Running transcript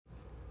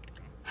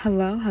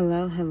Hello,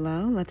 hello,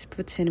 hello. Let's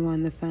pretend we're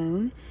on the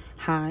phone.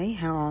 Hi,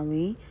 how are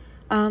we?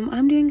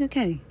 I'm doing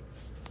okay.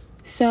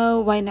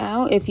 So right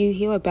now, if you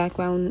hear a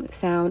background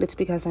sound, it's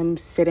because I'm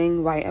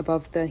sitting right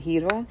above the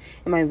heater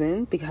in my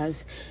room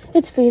because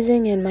it's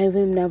freezing and my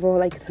room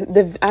never,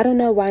 I don't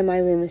know why my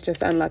room is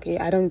just unlucky.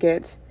 I don't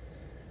get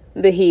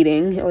the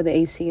heating or the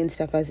AC and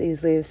stuff as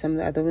easily as some of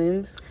the other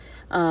rooms.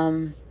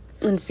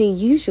 And see,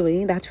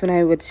 usually that's when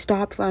I would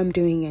stop what I'm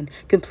doing and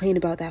complain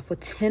about that for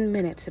 10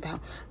 minutes about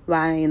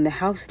why in the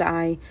house that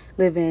I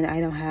live in,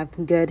 I don't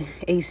have good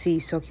AC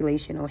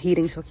circulation or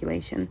heating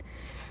circulation.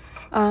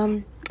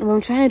 I'm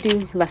trying to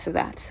do less of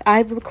that.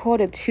 I've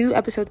recorded 2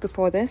 episodes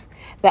before this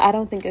that I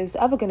don't think is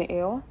ever going to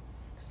air.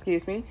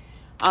 Excuse me.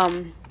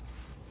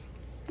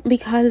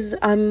 Because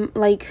I'm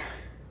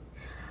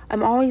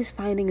always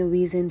finding a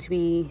reason to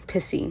be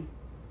pissy.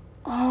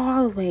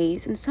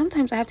 Always. And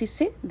sometimes I have to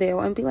sit there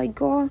and be like,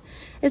 girl,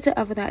 is it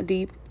ever that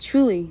deep?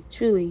 Truly,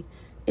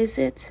 is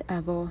it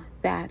ever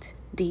that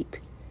deep?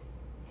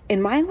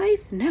 In my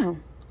life, no.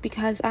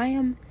 Because I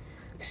am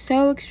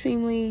so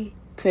extremely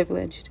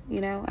privileged.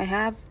 I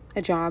have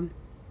a job.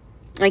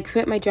 I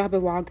quit my job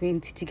at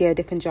Walgreens to get a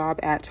different job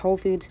at Whole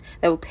Foods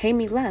that will pay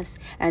me less.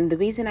 And the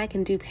reason I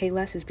can pay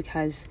less is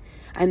because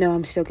I know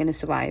I'm still going to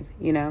survive,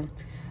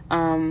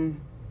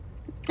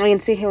 I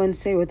can sit here and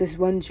say, with this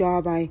one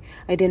job, I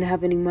didn't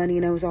have any money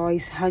and I was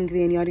always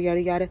hungry and yada,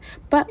 yada, yada.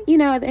 But, at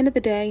the end of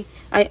the day,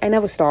 I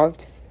never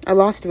starved. I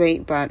lost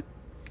weight, but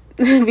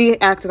we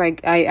act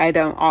like I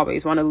don't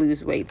always want to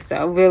lose weight.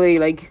 So really,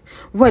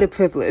 what a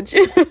privilege.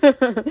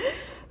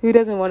 Who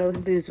doesn't want to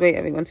lose weight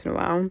every once in a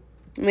while?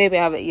 Maybe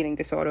I have an eating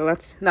disorder.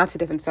 That's a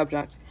different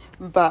subject.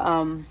 But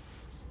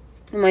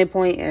my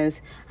point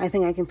is, I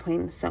think I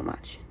complain so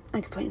much.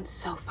 I complain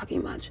so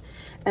fucking much.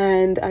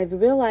 And I've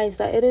realized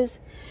that it is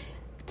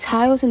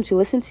tiresome to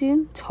listen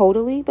to,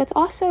 totally, but it's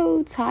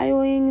also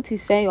tiring to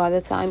say all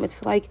the time.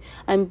 It's like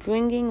I'm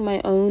bringing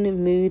my own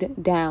mood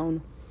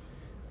down,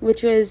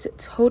 which is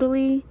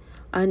totally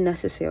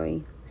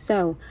unnecessary.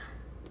 So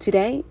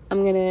today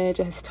I'm gonna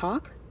just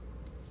talk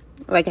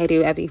like I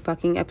do every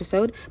fucking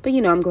episode, but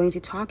I'm going to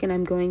talk and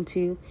I'm going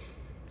to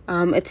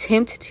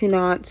attempt to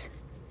not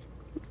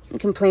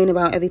complain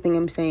about everything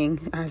I'm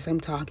saying as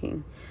I'm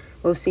talking.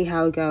 We'll see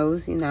how it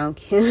goes.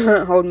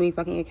 Can't hold me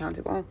fucking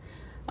accountable.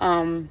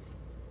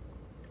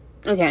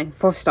 Okay,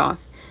 first off,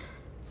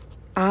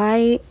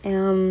 I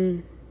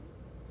am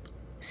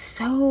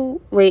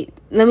wait,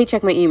 let me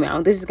check my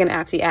email. This is going to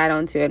actually add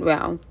on to it.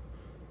 Well,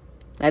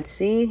 let's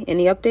see.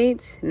 Any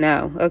updates?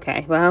 No.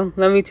 Okay, well,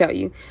 let me tell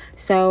you.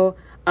 So,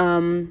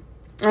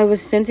 I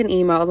was sent an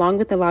email along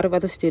with a lot of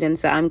other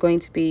students that I'm going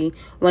to be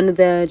one of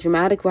the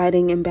dramatic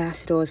writing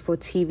ambassadors for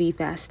TV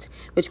Fest,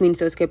 which means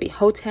there's going to be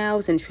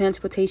hotels and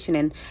transportation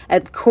and a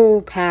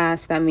cool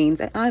pass. That means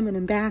that I'm an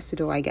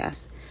ambassador, I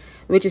guess,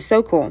 which is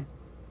so cool.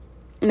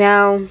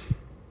 Now,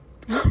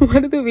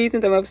 one of the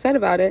reasons I'm upset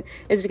about it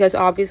is because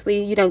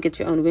obviously you don't get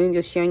your own room.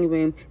 You're sharing a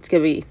room. It's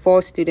going to be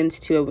 4 students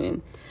to a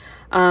room.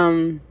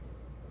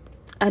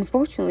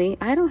 Unfortunately,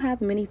 I don't have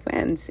many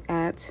friends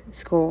at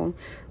school,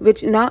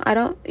 which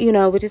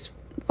is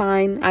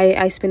fine.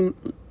 I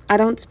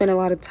don't spend a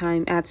lot of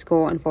time at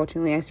school,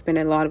 unfortunately. I spend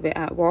a lot of it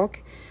at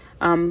work.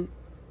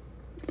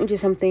 Which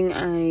is something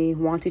I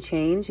want to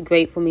change.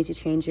 Great for me to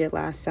change it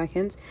last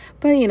second.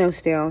 But,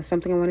 still,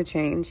 something I want to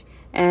change.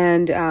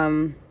 And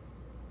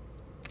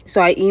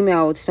so I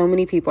emailed so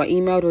many people. I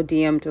emailed or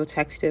DM'd or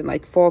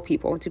texted 4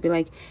 people to be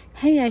like,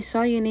 hey, I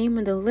saw your name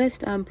on the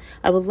list.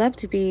 I would love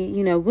to be,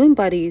 room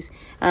buddies.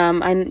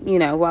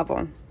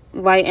 Whatever.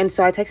 Right? And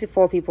so I texted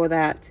 4 people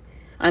that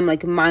I'm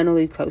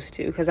minorly close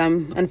to, because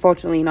I'm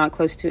unfortunately not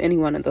close to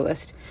anyone on the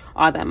list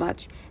all that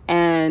much.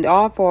 And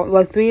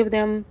 3 of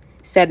them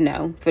said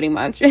no, pretty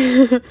much.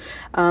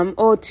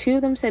 Or 2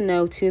 of them said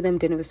no, 2 of them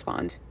didn't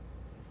respond.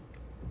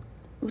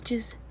 Which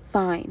is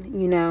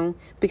fine,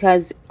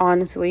 because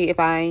honestly, if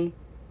I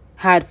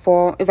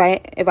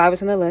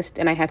was on the list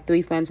and I had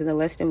 3 friends on the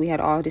list and we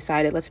had all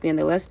decided let's be on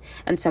the list,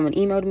 and someone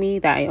emailed me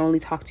that I only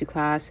talked to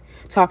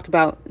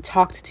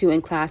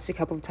in class a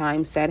couple of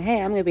times, said, hey,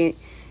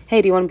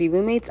 do you want to be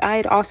roommates?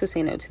 I'd also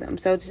say no to them.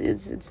 So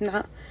it's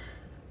not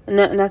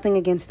nothing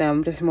against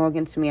them, just more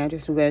against me. I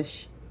just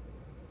wish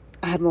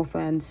I had more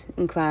friends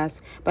in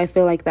class, but I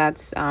feel like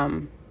that's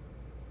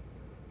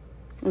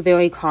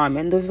very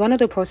common. There's one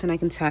other person I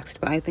can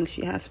text, but I think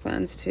she has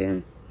friends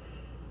too.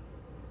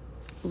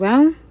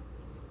 Well,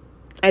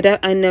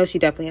 I know she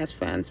definitely has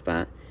friends,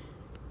 but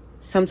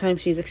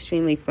sometimes she's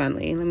extremely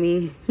friendly. Let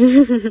me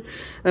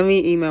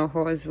email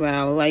her as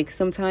well.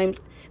 Sometimes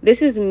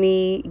this is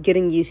me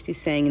getting used to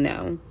saying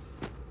no.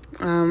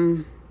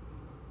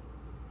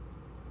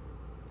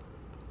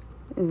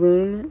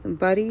 Room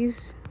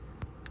buddies? ?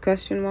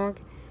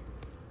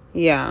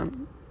 Yeah.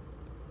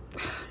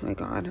 Oh my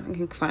God, I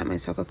can find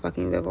myself a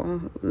fucking river.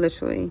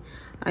 Literally.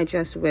 I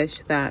just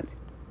wish that.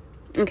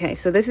 Okay,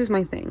 so this is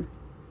my thing.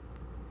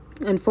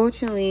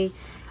 Unfortunately,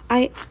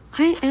 I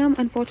am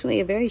unfortunately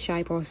a very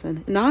shy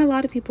person. Not a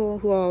lot of people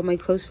who are my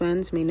close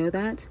friends may know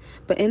that,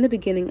 but in the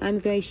beginning I'm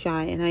very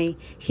shy, and I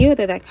hear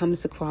that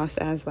comes across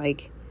as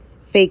like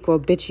fake or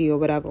bitchy or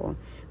whatever,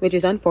 which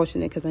is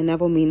unfortunate because I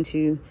never mean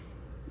to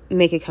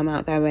make it come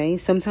out that way.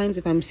 Sometimes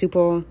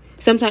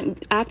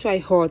after I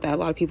heard that a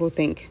lot of people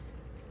think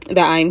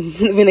that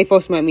when they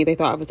first met me, they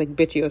thought I was like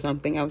bitchy or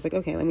something. I was like,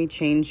 okay, let me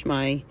change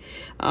my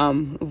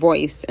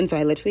voice. And so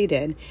I literally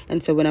did.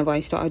 And so whenever I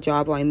start a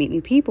job or I meet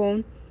new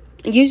people,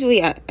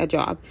 usually at a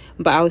job,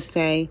 but I'll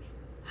say,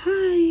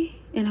 hi,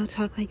 and I'll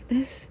talk like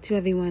this to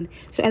everyone.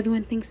 So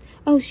everyone thinks,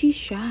 oh, she's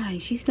shy.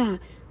 She's not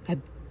a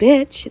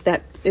bitch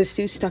that is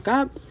too stuck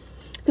up.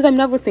 Because I'm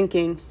never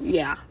thinking,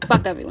 yeah,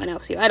 fuck everyone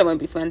else here. I don't want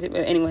to be friends with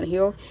anyone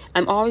here.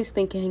 I'm always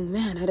thinking,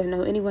 man, I don't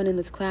know anyone in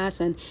this class,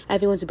 and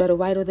everyone's a better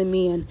writer than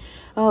me, and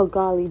oh,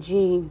 golly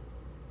gee.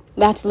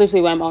 That's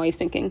literally what I'm always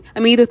thinking.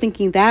 I'm either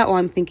thinking that, or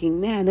I'm thinking,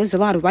 man, there's a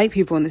lot of white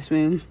people in this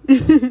room.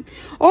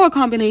 Or a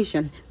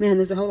combination. Man,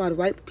 there's a whole lot of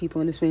white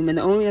people in this room, and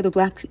the only other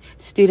black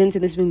student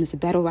in this room is a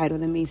better writer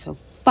than me, so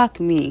fuck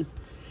me.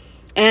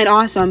 And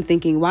also I'm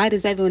thinking, why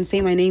does everyone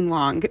say my name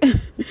wrong?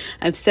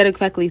 I've said it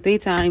correctly 3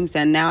 times,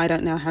 and now I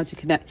don't know how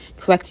to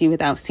correct you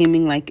without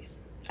seeming like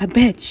a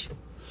bitch.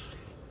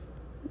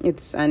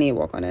 I need to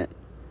work on it.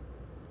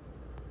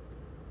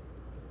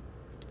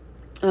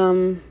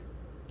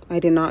 I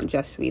did not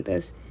just read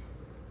this.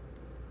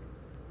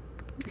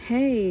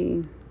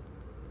 Hey,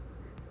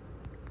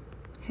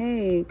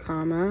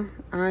 comma,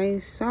 I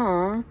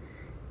saw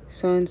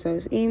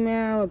so-and-so's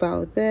email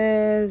about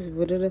this.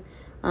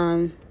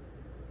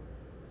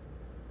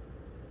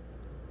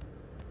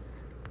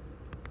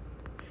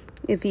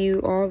 If you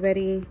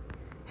already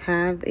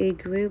have a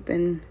group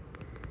and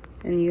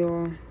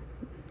you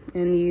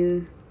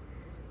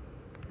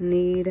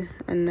need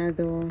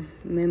another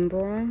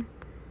member,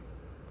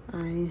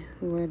 I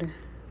would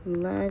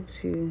love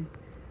to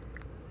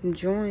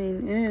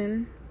join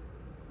in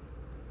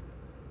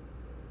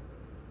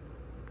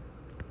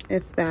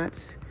if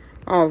that's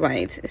all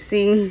right.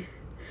 See,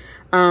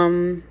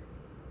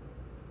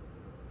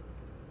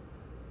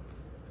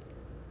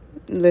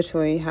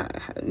 literally, how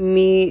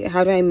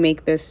do I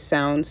make this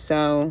sound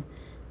so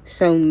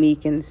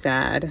meek and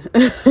sad?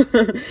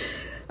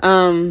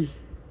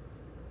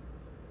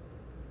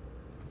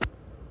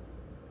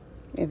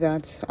 If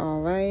that's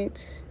all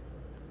right,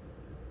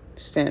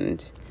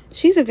 send.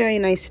 She's a very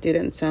nice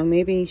student, so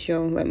maybe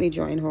she'll let me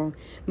join her.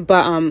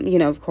 But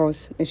of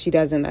course, if she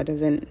doesn't, that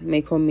doesn't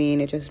make her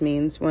mean. It just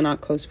means we're not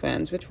close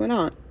friends, which we're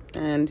not,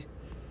 and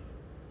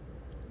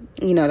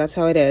that's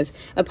how it is.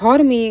 A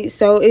part of me,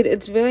 so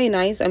it's very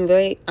nice. I'm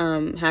very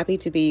happy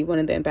to be one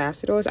of the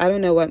ambassadors. I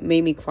don't know what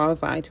made me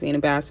qualify to be an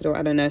ambassador.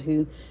 I don't know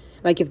who,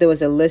 like if there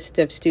was a list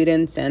of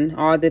students and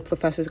all the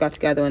professors got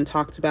together and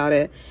talked about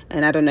it,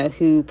 and I don't know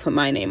who put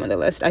my name on the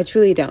list. I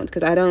truly don't,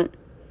 because I don't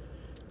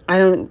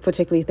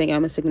particularly think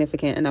I'm a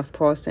significant enough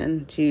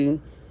person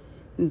to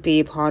be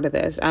a part of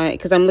this.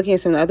 Because I'm looking at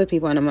some of the other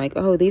people and I'm like,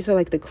 oh, these are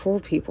like the cool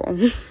people.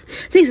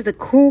 These are the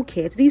cool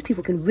kids. These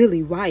people can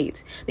really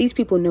write. These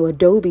people know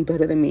Adobe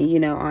better than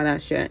me, all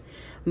that shit.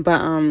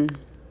 But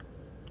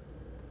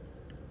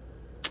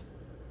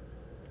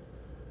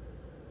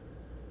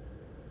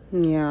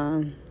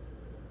yeah,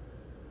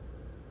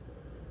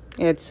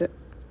 it's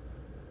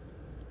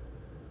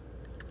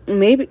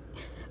maybe.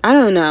 I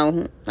don't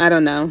know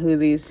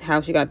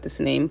how she got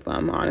this name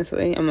from,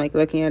 honestly. I'm like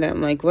looking at it,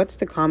 I'm like, what's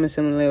the common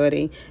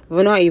similarity?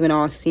 We're not even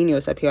all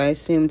seniors up here. I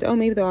assumed, oh,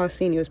 maybe they're all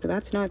seniors, but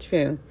that's not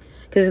true.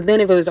 Because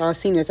then if it was all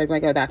seniors, I'd be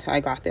like, oh, that's how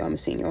I got there, I'm a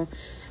senior.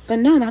 But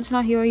no, that's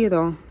not here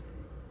either.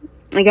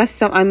 I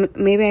guess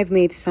maybe I've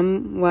made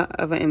somewhat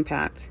of an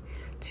impact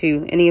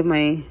to any of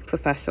my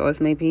professors.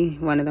 Maybe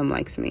one of them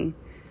likes me.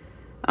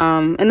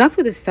 Enough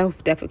with the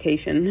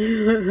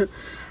self-deprecation.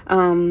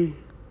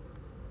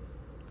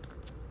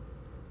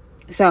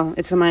 So,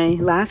 it's my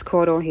last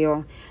quarter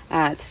here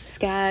at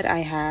SCAD.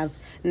 I have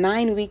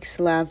 9 weeks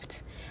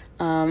left,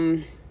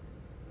 and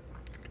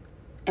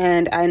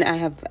I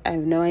have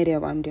no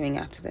idea what I'm doing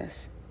after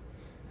this.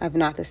 I have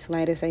not the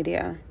slightest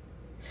idea.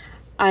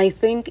 I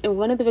think in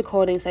one of the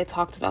recordings I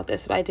talked about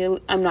this, but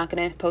I'm not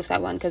going to post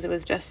that one because it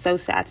was just so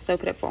sad, so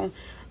pitiful.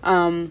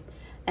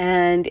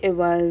 And it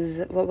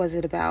was, what was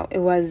it about?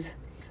 It was,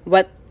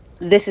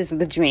 this is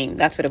the dream.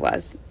 That's what it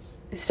was.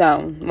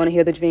 So, want to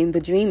hear the dream?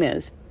 The dream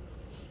is,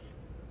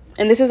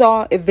 and this is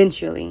all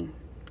eventually.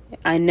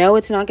 I know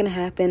it's not going to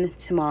happen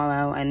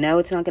tomorrow. I know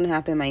it's not going to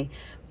happen my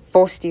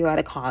first year out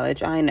of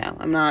college. I know.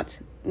 I'm not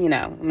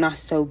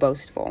so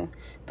boastful.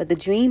 But the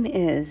dream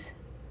is,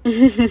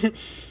 I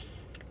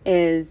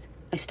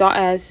start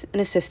as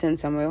an assistant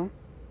somewhere.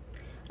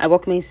 I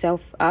work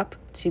myself up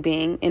to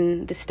being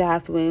in the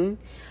staff room.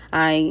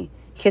 I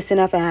kiss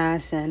enough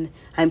ass and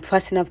I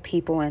impress enough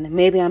people, and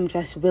maybe I'm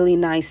just really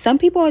nice. Some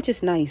people are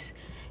just nice.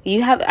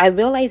 I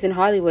realize in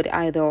Hollywood,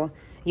 either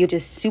you're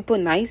just super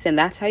nice and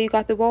that's how you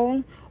got the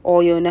role,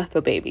 or you're a nepo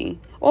baby,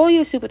 or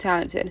you're super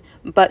talented.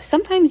 But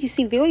sometimes you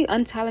see very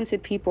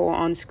untalented people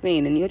on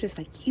screen and you're just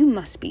like, you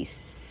must be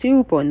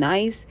super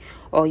nice,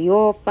 or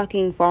your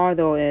fucking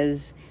father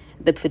is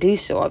the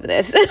producer of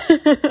this.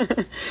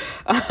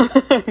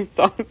 I'm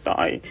so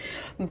sorry.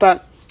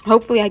 But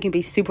hopefully I can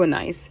be super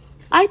nice.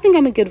 I think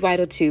I'm a good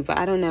writer too, but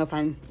I don't know if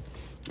I'm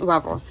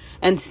level.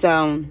 And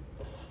so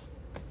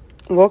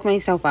work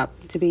myself up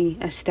to be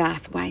a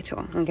staff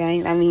writer,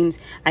 okay? That means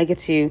I get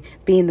to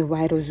be in the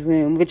writer's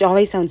room, which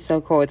always sounds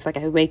so cool. It's like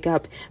I wake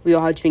up, we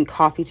all drink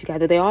coffee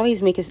together. They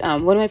always make us,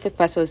 one of my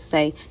professors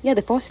say, yeah,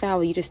 the first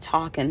hour you just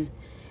talk and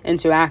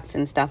interact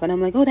and stuff. And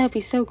I'm like, oh, that'd be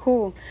so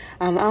cool.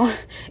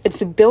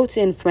 It's a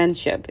built-in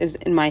friendship is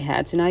in my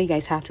head. So now you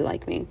guys have to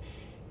like me.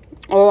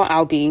 Or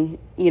I'll be,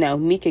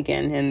 meek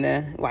again in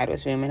the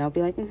writer's room, and I'll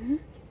be like,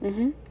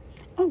 oh,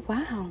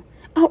 wow.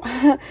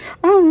 Oh,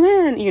 oh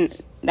man.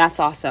 That's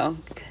also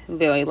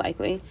very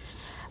likely.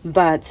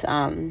 But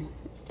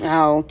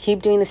I'll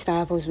keep doing the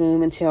staff's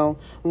room until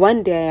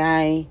one day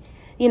I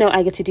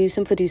get to do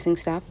some producing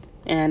stuff,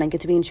 and I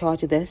get to be in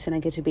charge of this, and I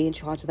get to be in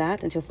charge of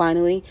that, until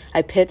finally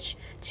I pitch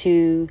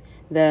to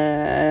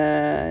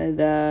the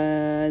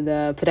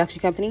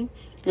production company,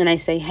 and I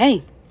say,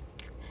 hey,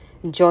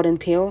 Jordan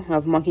Peele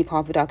of Monkey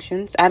Paw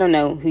Productions. I don't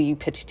know who you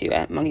pitch to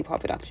at Monkey Paw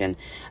Production.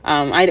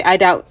 I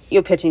doubt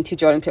you're pitching to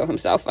Jordan Peele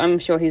himself. I'm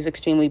sure he's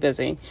extremely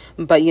busy.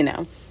 But,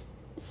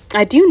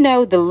 I do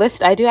know the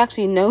list. I do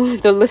actually know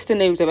the list of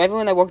names of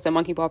everyone that works at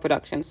Monkey Paw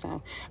Productions.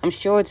 So I'm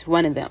sure it's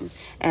one of them.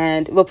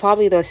 And we're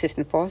probably the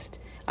assistant first.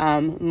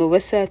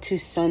 Marissa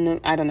Tucson,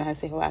 I don't know how to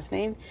say her last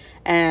name.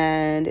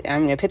 And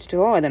I'm going to pitch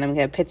to her, and then I'm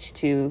going to pitch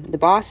to the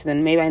boss, and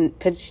then maybe I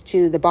pitch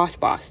to the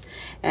boss.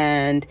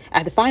 And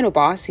at the final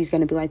boss, he's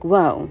going to be like,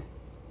 whoa,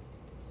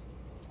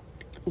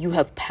 you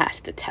have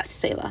passed the test,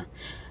 Sailor.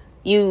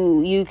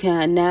 You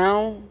can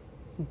now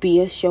be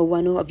a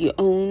showrunner of your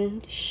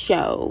own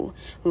show,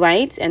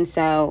 right? And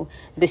so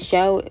the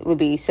show would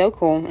be so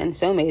cool and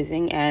so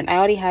amazing, and I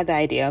already had the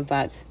idea,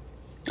 but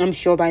I'm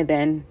sure by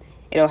then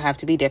it'll have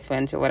to be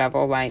different or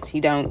whatever, right?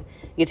 You don't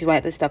get to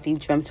write the stuff you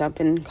dreamt up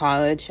in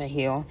college, I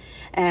hear.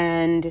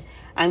 And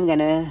I'm going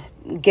to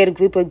get a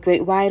group of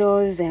great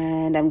writers,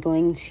 and I'm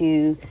going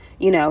to,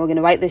 we're going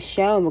to write this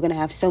show, and we're going to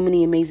have so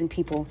many amazing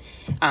people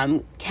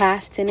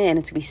cast in it, and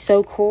it's going to be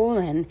so cool,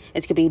 and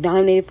it's going to be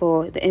nominated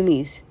for the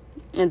Emmys.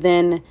 And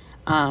then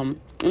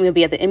I'm going to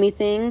be at the Emmy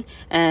thing,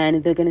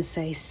 and they're going to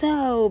say,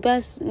 so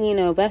best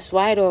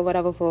writer or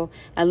whatever for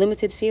a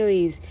limited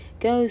series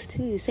goes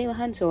to Sailor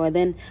Hunter. And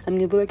then I'm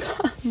going to be like,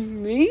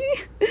 me?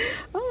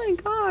 Oh my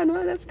God,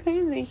 wow, that's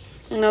crazy.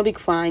 And I'll be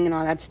crying and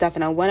all that stuff,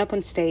 and I'll run up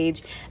on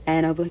stage,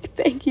 and I'll be like,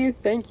 thank you.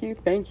 And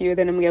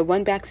then I'm going to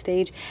run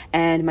backstage,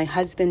 and my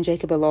husband,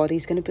 Jacob Elordi,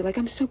 is going to be like,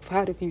 I'm so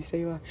proud of you,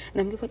 Sailor.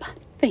 And I'm going to be like,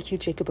 thank you,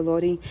 Jacob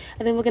Elordi.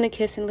 And then we're going to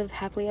kiss and live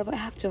happily ever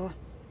after.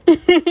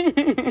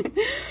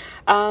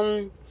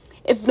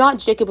 If not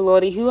Jacob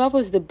Elordi,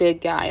 whoever's the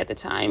big guy at the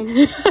time,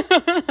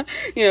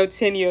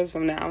 10 years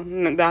from now,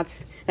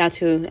 that's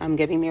who I'm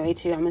getting married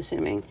to, I'm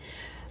assuming.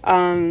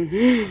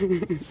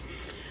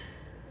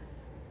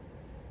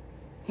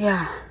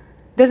 Yeah,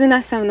 doesn't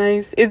that sound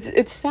nice?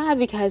 It's sad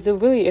because there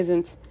really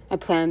isn't a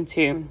plan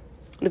to.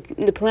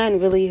 The plan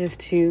really is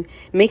to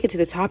make it to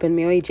the top and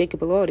marry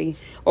Jacob Elordi,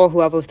 or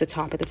whoever's the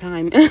top at the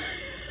time.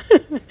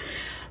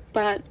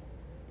 But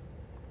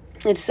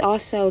it's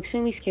also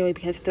extremely scary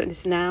because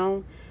there's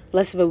now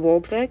less of a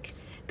rubric,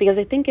 because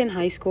I think in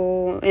high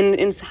school,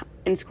 in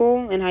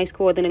school, in high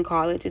school, then in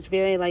college, it's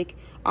very like,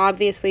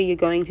 obviously you're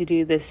going to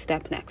do this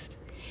step next.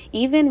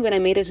 Even when I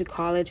made it to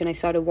college and I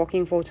started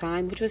working full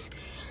time, which was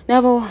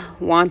never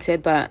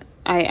wanted, but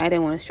I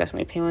didn't want to stress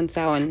my parents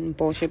out and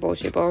bullshit,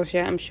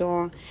 I'm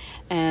sure.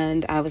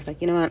 And I was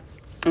like, you know what,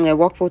 I'm going to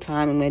work full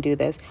time, I'm going to do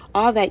this.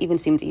 All of that even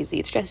seemed easy.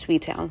 It's just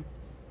retail.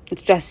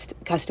 It's just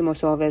customer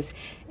service.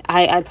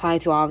 I apply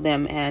to all of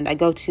them, and I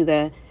go to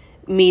the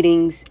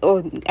meetings,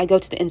 or I go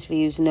to the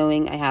interviews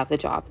knowing I have the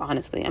job.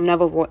 Honestly, I'm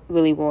never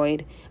really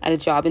worried at a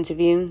job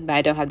interview that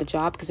I don't have the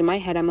job, because in my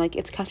head I'm like,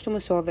 it's customer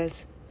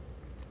service.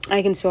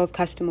 I can serve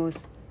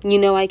customers.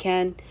 I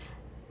can.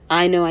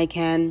 I know I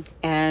can.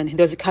 And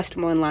there's a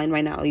customer in line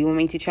right now. You want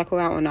me to check her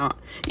out or not?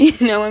 You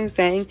know what I'm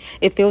saying?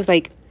 It feels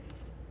like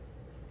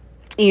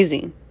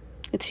easy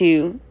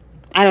to,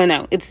 I don't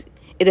know.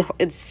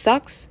 It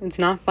sucks. It's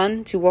not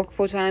fun to work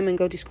full time and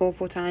go to school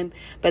full time.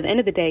 But at the end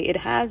of the day, it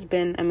has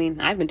been,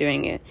 I've been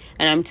doing it,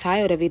 and I'm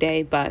tired every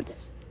day, but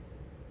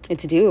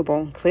it's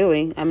doable.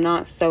 Clearly, I'm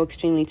not so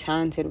extremely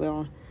talented.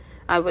 Well,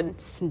 I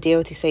would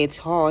dare to say it's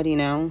hard,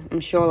 I'm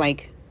sure,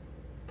 like,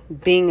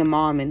 being a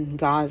mom in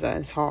Gaza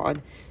is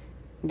hard.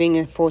 Being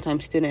a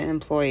full-time student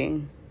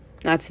employee,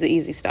 that's the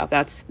easy stuff.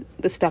 That's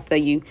the stuff that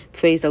you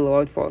praise the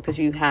Lord for, because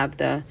you have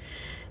the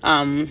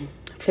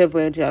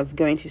privilege of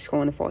going to school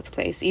in the first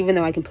place. Even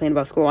though I complain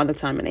about school all the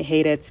time and I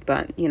hate it,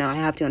 but I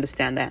have to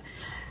understand that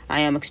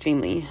I am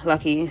extremely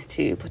lucky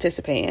to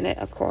participate in it,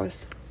 of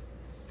course.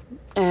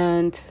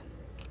 And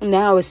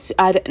now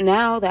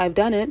that I've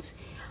done it,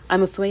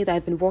 I'm afraid that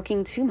I've been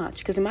working too much,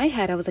 because in my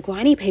head I was like, well,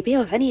 I need to pay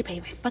bills. I need to pay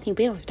my fucking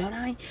bills, don't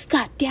I?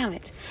 God damn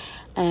it.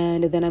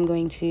 and then I'm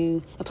going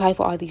to apply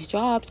for all these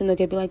jobs, and they're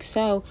going to be like,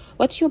 so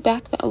what's your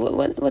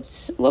background,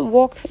 what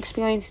work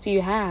experience do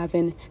you have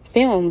in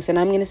films? And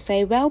I'm going to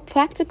say, well,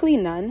 practically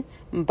none,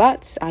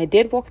 but I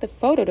did work the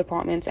photo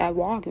departments at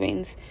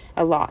Walgreens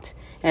a lot.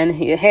 And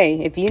hey,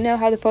 if you know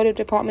how the photo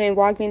department in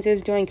Walgreens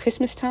is during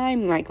Christmas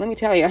time, like, let me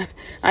tell you,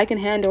 I can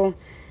handle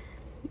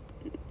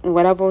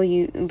whatever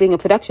being a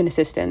production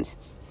assistant.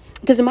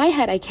 Because in my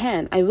head,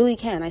 I really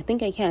can. I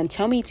think I can.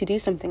 Tell me to do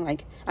something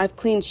like, I've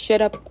cleaned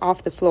shit up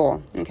off the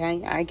floor,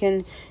 okay? I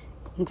can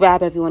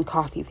grab everyone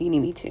coffee if you need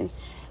me to.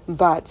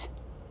 But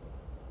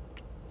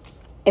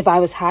if I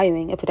was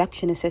hiring a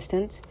production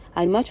assistant,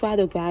 I'd much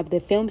rather grab the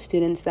film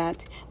students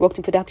that worked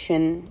in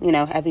production,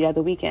 every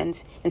other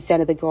weekend,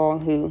 instead of the girl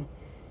who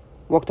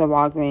worked at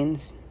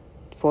Walgreens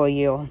for a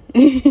year.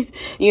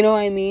 You know what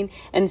I mean?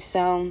 And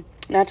so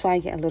that's why I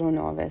get a little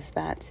nervous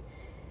that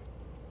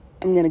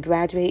I'm going to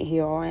graduate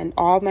here, and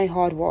all my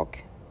hard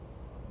work,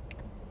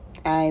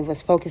 I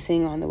was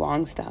focusing on the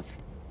wrong stuff.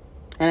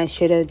 And I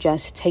should have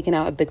just taken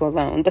out a bigger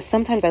loan. But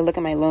sometimes I look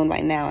at my loan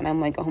right now and I'm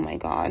like, oh my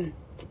God.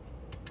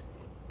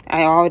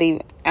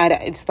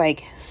 It's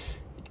like,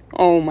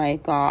 oh my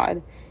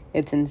God.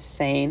 It's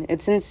insane.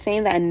 It's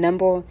insane that a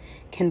number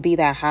can be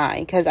that high.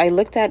 Because I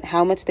looked at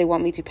how much they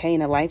want me to pay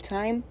in a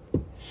lifetime.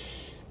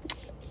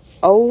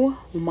 Oh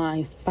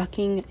my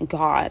fucking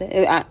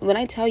God. When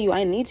I tell you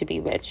I need to be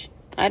rich,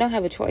 I don't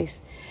have a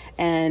choice.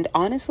 And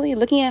honestly,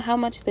 looking at how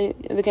much they're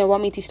going to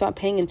want me to start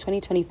paying in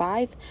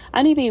 2025,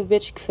 I need to be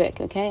rich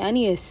quick, okay? I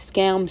need to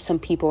scam some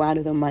people out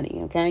of their money,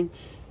 okay?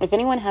 If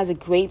anyone has a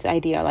great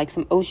idea, like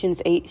some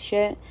Ocean's 8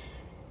 shit,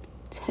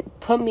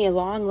 put me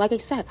along. Like I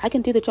said, I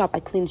can do the job. I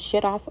clean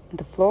shit off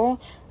the floor.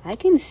 I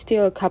can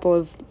steal a couple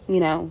of,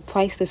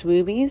 priceless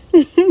rubies.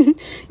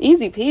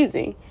 Easy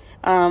peasy.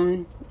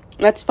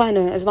 That's fine.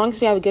 As long as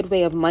we have a good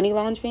way of money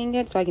laundering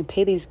it so I can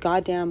pay these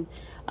goddamn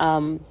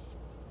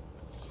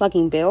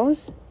fucking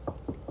bills,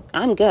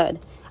 I'm good.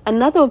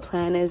 Another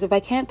plan is, if I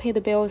can't pay the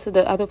bills,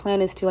 the other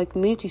plan is to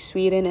move to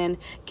Sweden and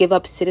give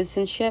up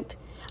citizenship.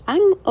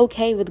 I'm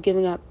okay with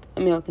giving up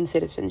American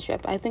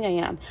citizenship. I think I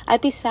am.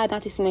 I'd be sad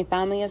not to see my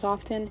family as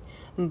often,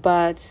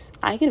 but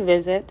I can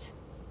visit,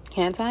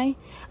 can't I?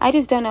 I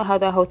just don't know how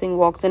that whole thing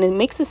works, and it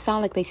makes it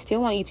sound like they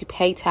still want you to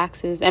pay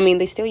taxes. I mean,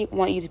 they still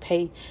want you to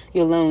pay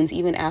your loans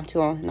even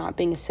after not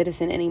being a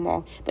citizen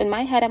anymore. But in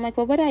my head, I'm like,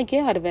 well, what did I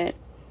get out of it?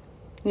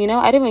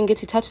 I didn't even get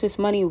to touch this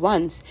money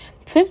once.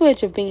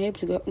 Privilege of being able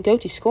to go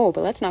to school,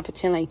 but let's not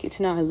pretend like it's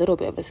not a little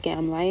bit of a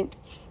scam, right?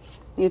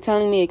 You're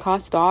telling me it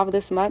costs all of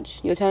this much?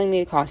 You're telling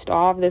me it costs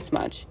all of this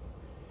much?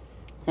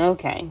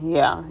 Okay,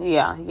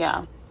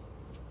 yeah.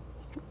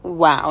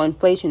 Wow,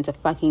 inflation's a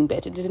fucking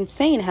bitch. It's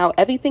insane how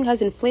everything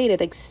has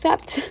inflated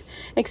except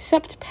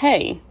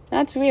pay.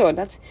 That's weird.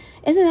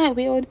 Isn't that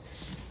weird?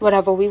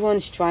 Whatever, we were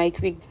on strike.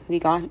 We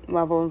got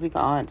whatever we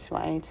got,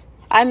 right?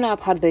 I'm not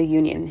part of the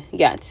union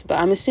yet, but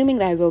I'm assuming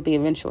that I will be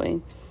eventually.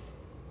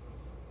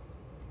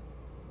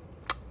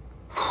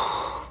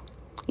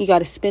 You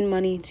gotta spend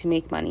money to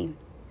make money.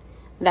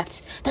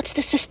 That's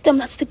the system.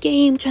 That's the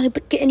game. Trying to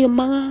get in your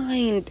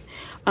mind.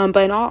 But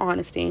in all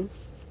honesty,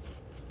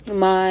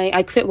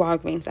 I quit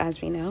Walgreens,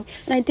 as we know,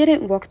 and I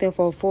didn't work there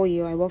for a full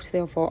year. I worked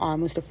there for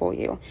almost a full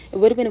year. It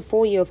would have been a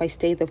full year if I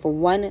stayed there for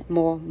one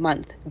more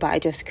month, but I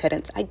just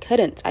couldn't. I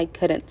couldn't. I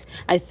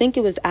think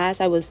it was as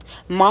I was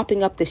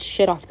mopping up this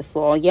shit off the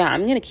floor. Yeah,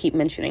 I'm gonna keep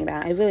mentioning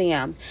that. I really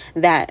am.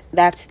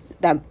 That's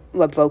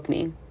what broke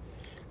me.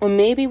 Or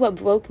maybe what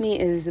broke me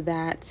is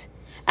that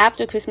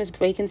after Christmas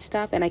break and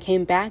stuff, and I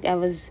came back, I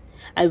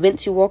went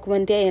to work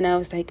one day and I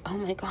was like, oh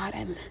my God,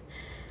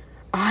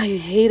 I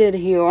hate it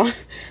here.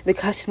 The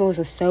customers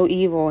are so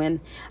evil, and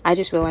I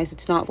just realized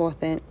it's not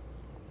worth it.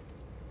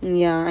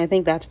 Yeah, I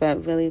think that's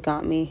what really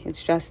got me.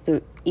 It's just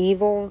the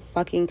evil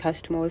fucking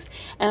customers.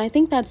 And I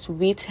think that's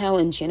retail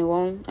in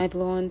general, I've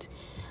learned.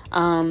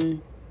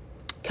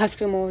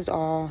 Customers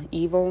are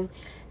evil,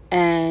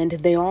 and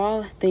they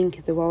all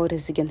think the world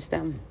is against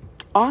them.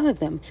 All of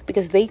them.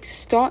 Because they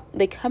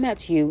come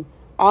at you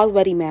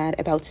already mad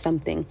about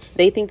something.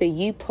 They think that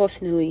you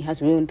personally has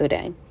ruined their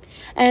day.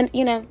 And,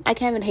 I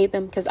can't even hate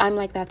them because I'm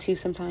like that too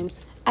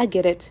sometimes. I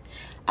get it.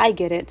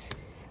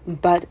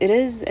 But it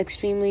is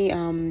extremely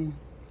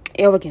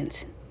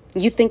arrogant.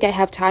 You think I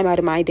have time out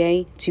of my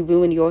day to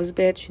ruin yours,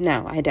 bitch?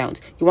 No, I don't.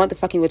 You want the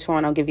fucking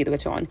return, I'll give you the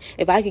return.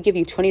 If I could give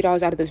you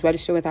 $20 out of this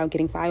register without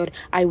getting fired,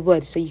 I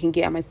would, so you can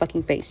get out my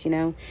fucking face,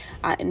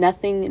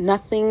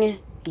 Nothing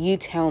you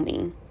tell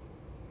me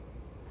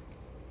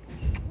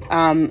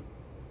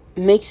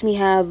makes me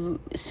have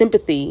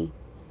sympathy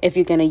if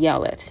you're gonna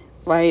yell it.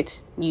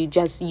 Right?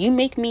 You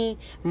make me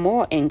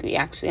more angry,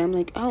 actually. I'm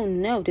like, oh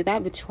no, did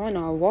that return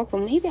all work?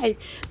 Well,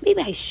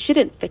 maybe I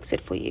shouldn't fix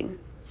it for you.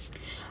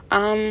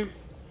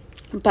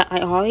 But I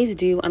always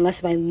do, unless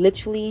if I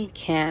literally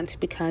can't,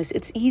 because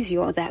it's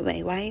easier that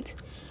way, right?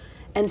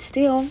 And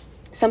still,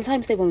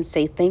 sometimes they won't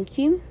say thank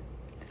you.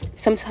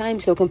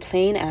 Sometimes they'll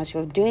complain as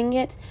you're doing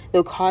it.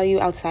 They'll call you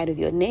outside of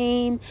your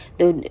name.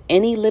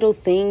 Any little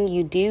thing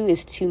you do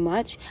is too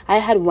much. I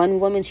had one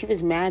woman, she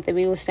was mad that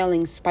we were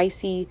selling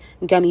spicy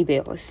gummy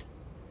bears.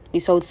 We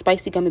sold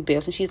spicy gummy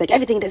bears, and she's like,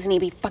 everything doesn't need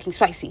to be fucking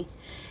spicy.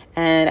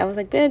 And I was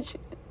like, bitch,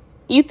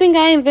 you think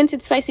I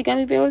invented spicy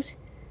gummy bears?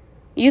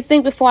 You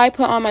think before I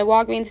put on my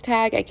Walgreens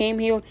tag, I came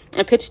here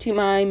and pitched to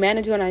my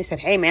manager, and I said,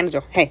 hey,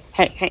 manager, hey,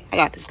 I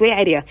got this great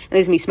idea. And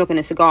there's me smoking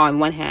a cigar in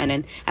one hand,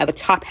 and I have a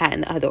top hat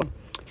in the other.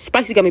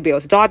 Spicy gummy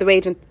bears. It's all the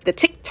rage on the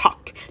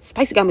TikTok.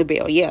 Spicy gummy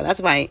bear. Yeah, that's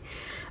right.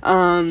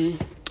 And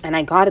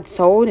I got it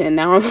sold, and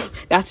now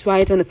that's why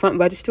it's on the front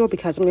register,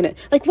 because I'm gonna,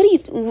 like,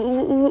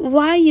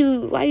 why are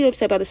you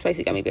upset about the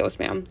spicy gummy bears,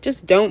 ma'am?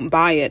 Just don't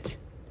buy it.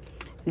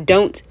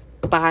 Don't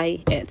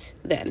buy it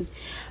then.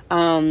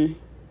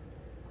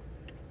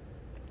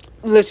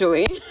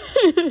 Literally.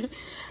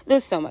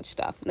 There's so much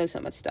stuff.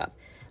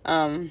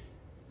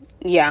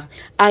 Yeah,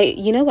 I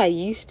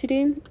used to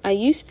do? I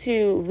used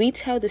to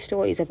retell the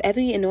stories of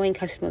every annoying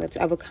customer that's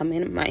ever come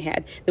in my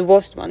head. The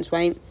worst ones,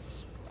 right?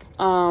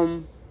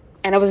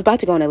 And I was about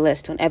to go on a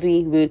list on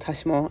every rude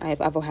customer I've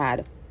ever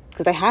had.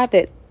 Because I have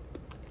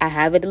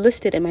it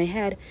listed in my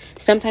head.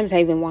 Sometimes I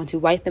even want to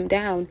write them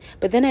down.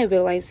 But then I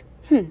realize,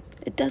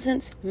 it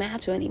doesn't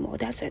matter anymore,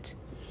 does it?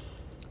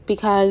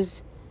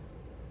 Because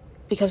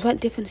what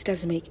difference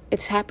does it make?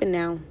 It's happened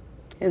now.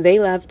 And they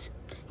left.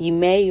 You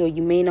may or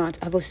you may not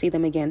ever see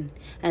them again.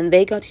 And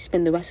they got to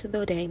spend the rest of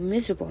their day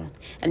miserable.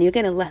 And you're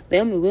going to let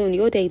them ruin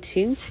your day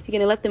too? You're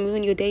going to let them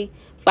ruin your day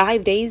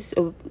 5 days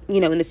or,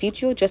 in the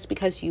future just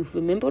because you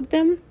remembered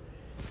them?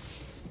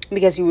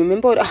 Because you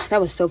remembered, that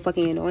was so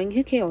fucking annoying.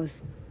 Who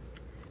cares?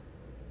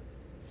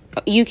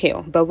 You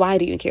care. But why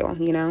do you care,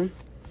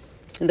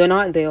 They're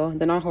not there.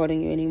 They're not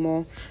hurting you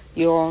anymore.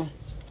 The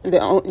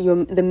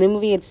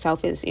memory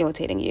itself is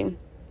irritating you.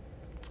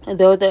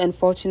 They're the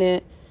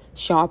unfortunate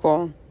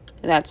shopper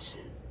that's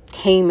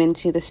came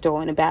into the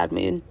store in a bad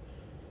mood,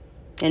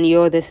 and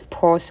you're this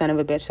poor son of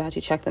a bitch that had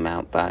to check them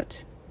out,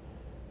 but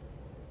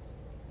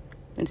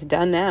it's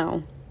done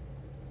now.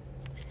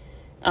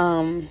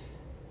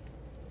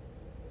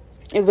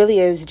 It really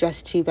is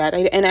just too bad.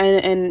 And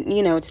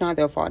it's not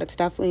their fault. It's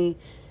definitely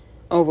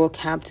over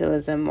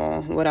capitalism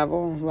or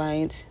whatever,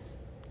 right?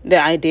 The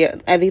idea,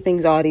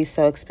 everything's already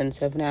so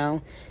expensive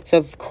now. So,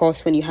 of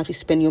course, when you have to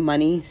spend your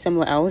money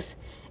somewhere else,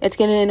 it's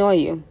going to annoy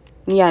you.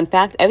 Yeah, in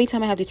fact, every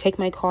time I have to take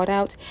my card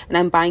out and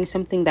I'm buying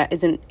something that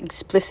isn't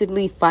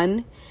explicitly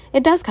fun,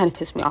 it does kind of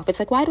piss me off. It's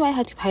like, why do I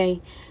have to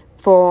pay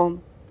for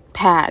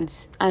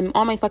pads? I'm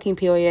on my fucking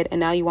period, and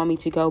now you want me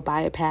to go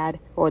buy a pad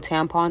or a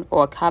tampon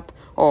or a cup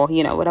or,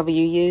 whatever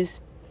you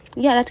use?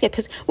 Yeah, let's get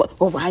pissed. Well,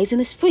 why isn't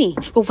this free?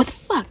 Well, what the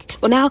fuck?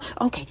 Well, now,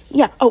 okay,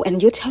 yeah. Oh, and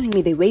you're telling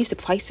me they raised the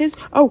prices?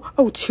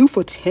 Oh, 2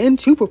 for $10,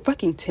 2 for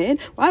fucking 10.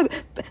 Well,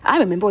 I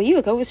remember a year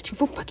ago it was 2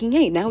 for fucking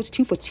 8. Now it's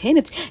 2 for 10.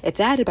 It's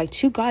added by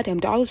 $2 goddamn.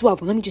 Well,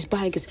 let me just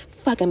buy it because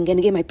fuck, I'm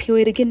gonna get my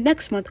period again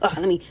next month.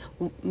 Let me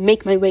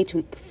make my way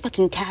to the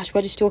fucking cash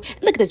register.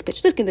 Look at this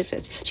bitch. Look at this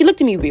bitch. She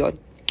looked at me weird.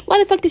 Why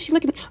the fuck did she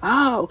look at me?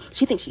 Oh,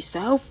 she thinks she's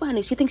so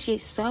funny.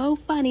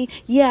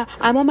 Yeah,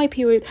 I'm on my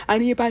period. I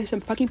need to buy some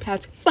fucking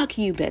pads. Fuck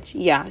you, bitch.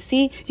 Yeah,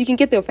 see? You can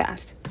get there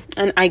fast.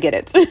 And I get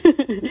it.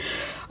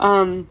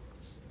 And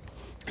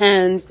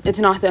it's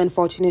not the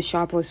unfortunate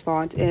shopper's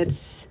fault.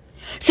 It's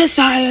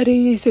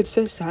societies.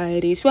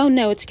 Well,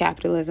 no, it's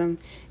capitalism.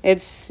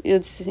 It's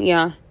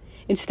the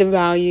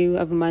value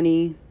of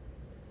money.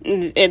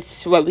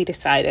 It's what we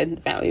decided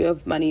the value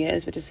of money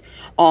is, which is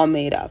all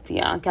made up.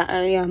 Yeah,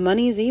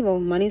 money is evil.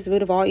 Money is the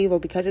root of all evil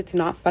because it's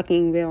not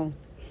fucking real.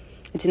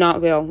 It's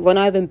not real. We're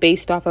not even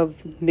based off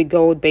of the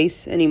gold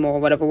base anymore,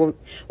 whatever.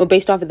 We're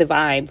based off of the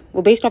vibe.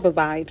 We're based off of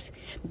vibes.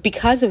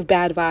 Because of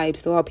bad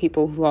vibes, there are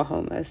people who are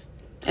homeless.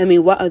 I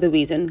mean, what other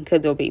reason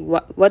could there be?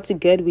 What's a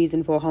good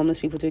reason for homeless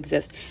people to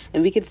exist?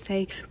 And we could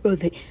say, well,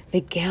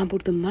 they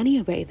gambled the money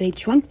away. They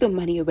drank the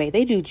money away.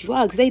 They do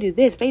drugs. They do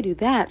this. They do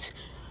that.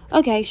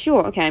 Okay,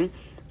 sure, okay.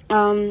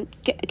 Can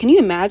you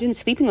imagine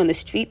sleeping on the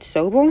street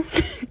sober?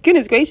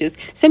 Goodness gracious.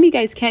 Some of you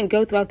guys can't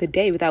go throughout the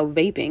day without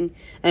vaping,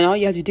 and all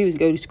you have to do is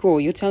go to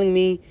school. You're telling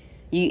me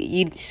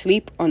you'd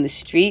sleep on the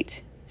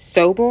street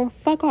sober?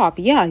 Fuck off.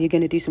 Yeah, you're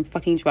gonna do some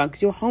fucking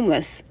drugs. You're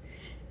homeless.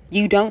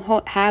 You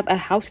don't have a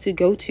house to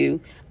go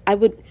to.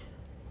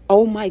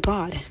 Oh my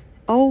God.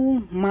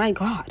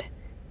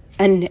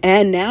 And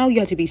now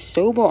you have to be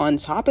sober on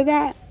top of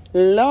that?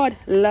 Lord.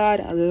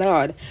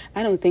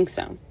 I don't think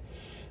so.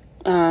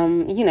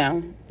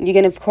 You're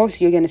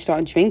gonna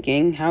start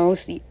drinking. How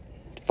else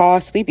fall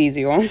asleep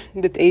easier?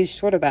 The day's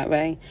shorter that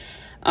way.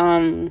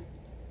 And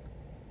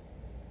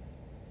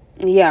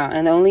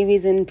the only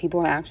reason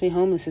people are actually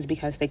homeless is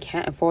because they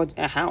can't afford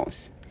a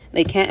house.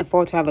 They can't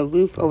afford to have a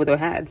roof over their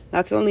head.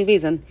 That's the only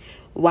reason.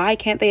 Why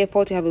can't they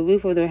afford to have a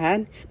roof over their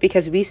head?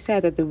 Because we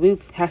said that the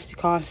roof has to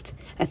cost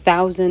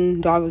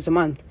 $1,000 a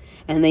month,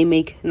 and they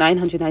make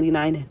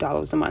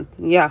 $999 a month.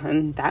 Yeah,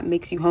 and that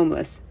makes you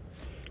homeless.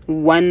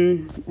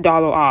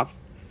 $1 off.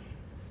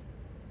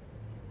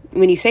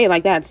 when you say it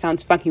like that, it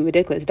sounds fucking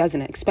ridiculous,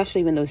 doesn't it?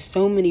 Especially when there's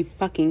so many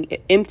fucking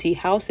empty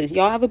houses.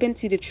 Y'all ever been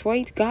to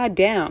Detroit? God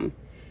damn.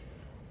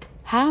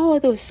 How are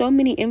there so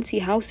many empty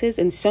houses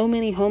and so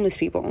many homeless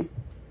people?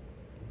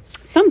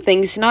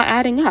 Something's not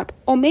adding up.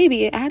 Or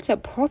maybe it adds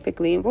up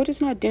perfectly and we're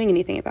just not doing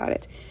anything about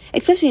it.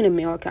 Especially in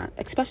America.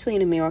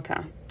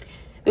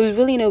 There's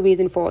really no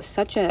reason for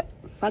such a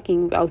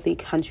fucking wealthy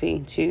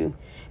country to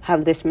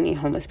have this many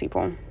homeless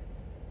people.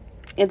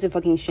 It's a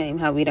fucking shame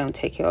how we don't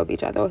take care of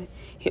each other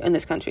here in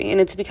this country. And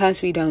it's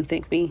because we don't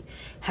think we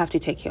have to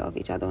take care of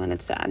each other, and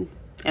it's sad.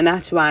 And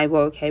that's why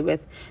we're okay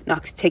with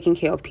not taking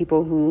care of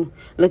people who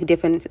look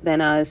different than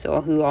us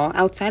or who are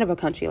outside of our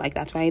country. Like,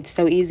 that's why it's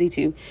so easy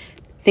to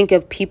think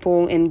of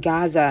people in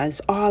Gaza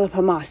as all of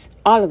Hamas.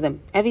 All of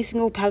them. Every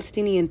single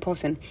Palestinian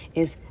person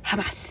is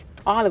Hamas.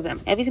 All of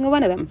them. Every single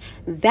one of them.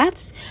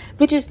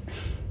 Which is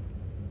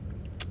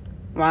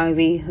why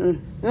we...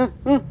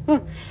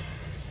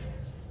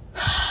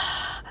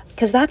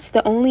 Because that's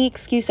the only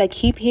excuse I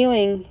keep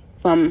hearing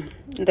from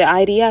the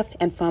IDF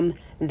and from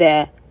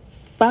the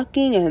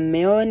fucking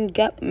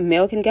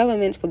American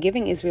government for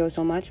giving Israel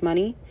so much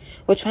money.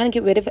 We're trying to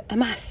get rid of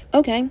Hamas.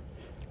 Okay.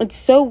 It's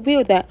so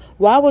weird that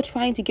while we're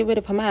trying to get rid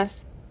of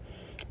Hamas,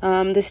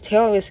 this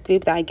terrorist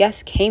group that I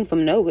guess came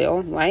from nowhere,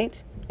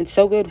 right? It's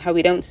so weird how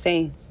we don't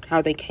say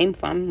how they came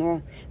from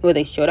or where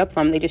they showed up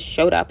from. They just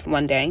showed up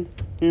one day.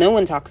 No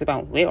one talks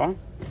about where.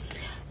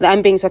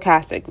 I'm being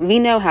sarcastic. We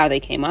know how they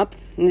came up.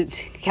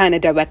 It's kind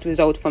of direct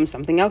result from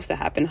something else that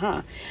happened,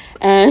 huh?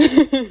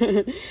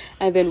 And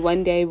then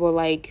one day we're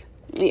like,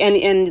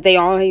 and they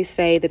always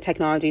say the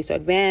technology is so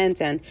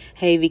advanced and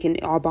hey,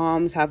 our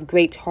bombs have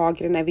great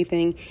target and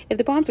everything. If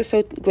the bombs are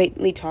so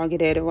greatly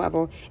targeted or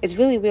whatever, it's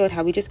really weird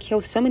how we just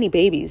kill so many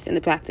babies in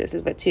the practice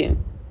of it too.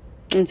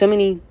 And so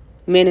many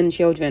men and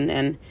children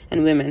and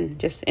women,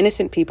 just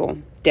innocent people,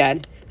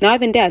 dead. Not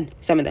even dead,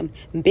 some of them.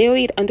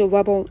 Buried under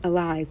rubble,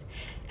 alive.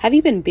 Have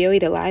you been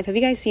buried alive? Have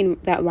you guys seen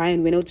that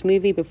Ryan Reynolds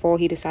movie before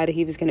he decided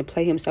he was going to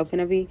play himself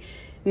in every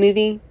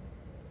movie?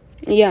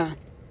 Yeah.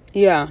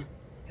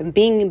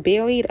 Being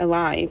buried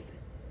alive.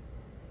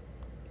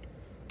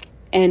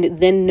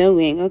 And then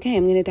knowing, okay,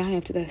 I'm going to die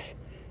after this.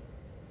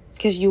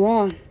 Because you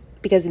are.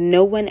 Because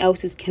no one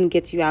else can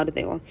get you out of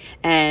there.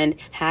 And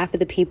half of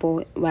the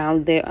people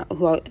around there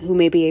who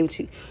may be able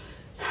to...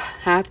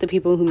 Half the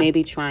people who may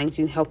be trying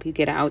to help you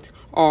get out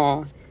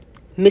are...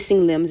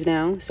 missing limbs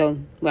now, so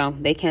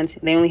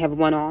they only have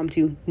one arm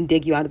to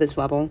dig you out of this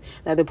rubble.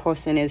 The other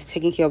person is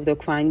taking care of their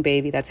crying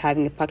baby that's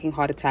having a fucking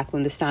heart attack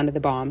from the sound of the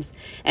bombs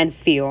and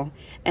fear.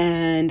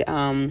 And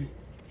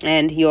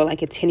you're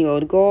like a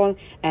 10-year-old girl,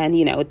 and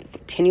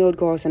 10-year-old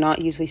girls are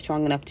not usually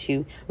strong enough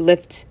to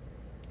lift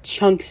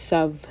chunks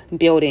of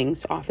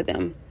buildings off of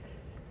them.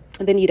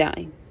 And then you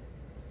die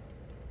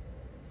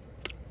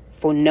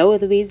for no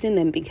other reason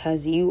than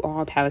because you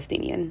are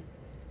Palestinian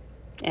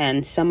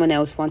and someone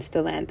else wants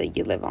the land that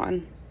you live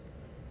on.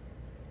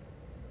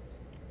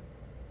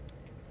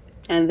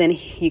 And then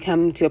you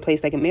come to a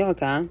place like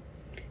America,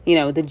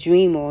 the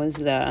dream was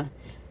the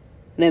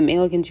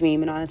American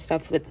dream and all that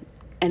stuff, with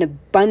an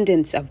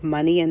abundance of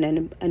money and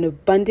an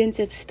abundance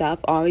of stuff,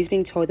 always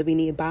being told that we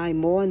need to buy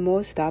more and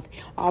more stuff,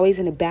 always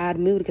in a bad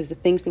mood because the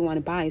things we want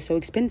to buy is so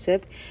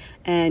expensive,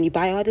 and you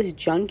buy all this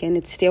junk and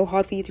it's still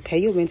hard for you to pay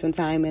your rent on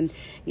time and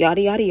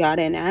yada, yada,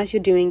 yada. And as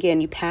you're doing it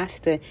and you pass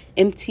the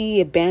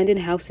empty,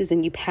 abandoned houses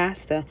and you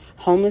pass the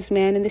homeless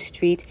man in the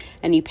street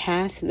and you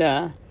pass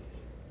the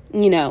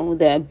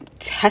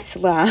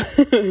Tesla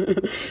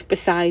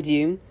beside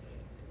you,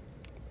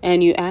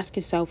 and you ask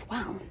yourself,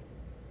 wow,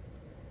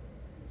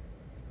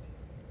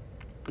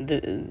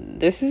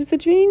 this is the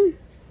dream?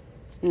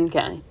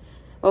 Okay.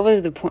 What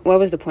was the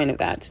point of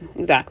that?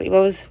 Exactly.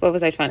 What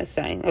was I trying to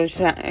say? I was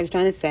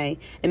trying to say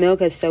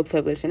America is so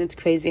privileged, and it's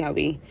crazy how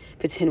we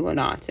pretend we're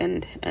not,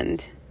 and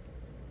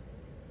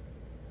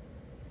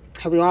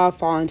how we all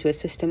fall into a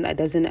system that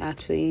doesn't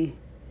actually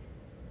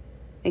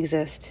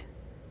exist.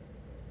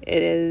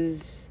 It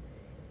is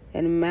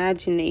an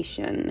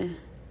imagination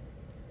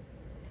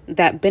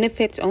that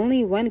benefits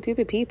only one group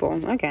of people.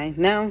 Okay,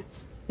 now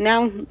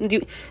let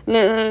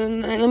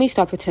me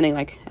stop pretending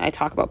like I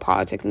talk about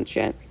politics and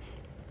shit.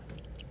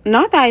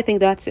 Not that I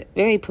think that's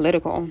very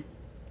political,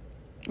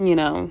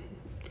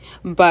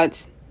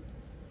 but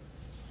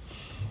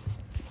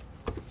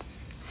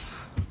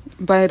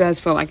it does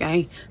feel like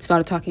I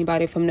started talking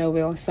about it from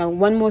nowhere. So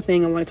one more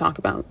thing I want to talk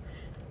about.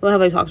 What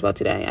have I talked about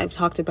today? I've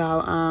talked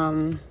about,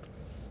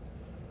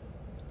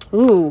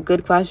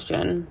 good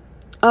question.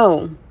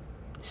 Oh,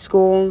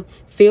 school,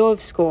 fear of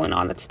school and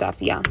all that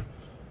stuff, yeah.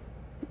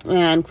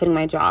 And quitting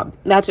my job.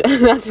 That's what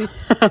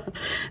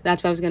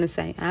I was going to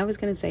say.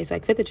 So I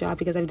quit the job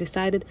because I've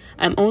decided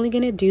I'm only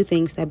going to do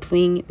things that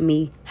bring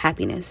me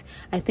happiness.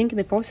 I think in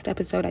the first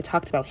episode I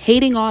talked about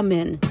hating all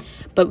men.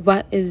 But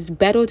what is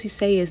better to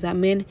say is that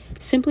men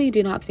simply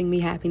do not bring me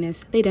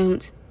happiness. They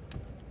don't.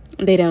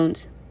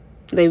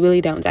 They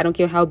really don't. I don't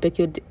care how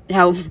big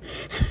how...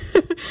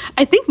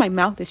 I think my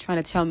mouth is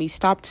trying to tell me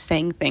stop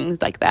saying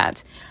things like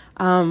that.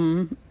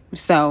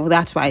 So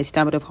that's why I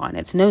stumbled upon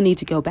it. No need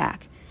to go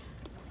back.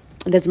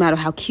 It doesn't matter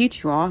how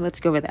cute you are. Let's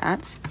go with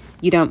that.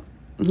 You don't,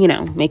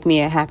 make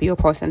me a happier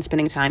person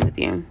spending time with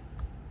you.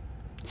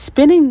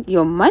 Spending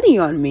your money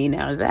on me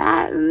now,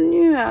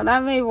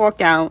 that may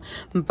work out.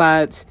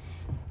 But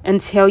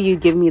until you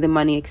give me the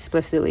money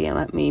explicitly and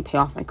let me pay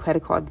off my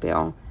credit card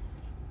bill,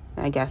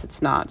 I guess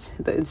it's not.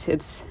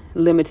 It's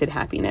limited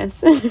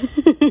happiness.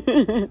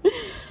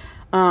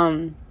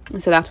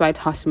 So that's why I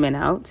tossed men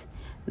out.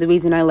 The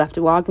reason I left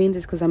Walgreens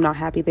is because I'm not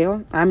happy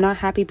there. I'm not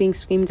happy being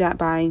screamed at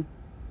by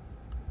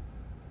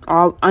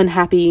all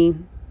unhappy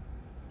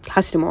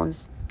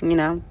customers,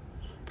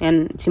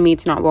 And to me,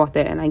 it's not worth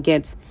it. And I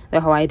get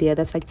the whole idea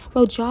that's like,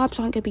 well, jobs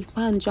aren't going to be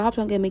fun. Jobs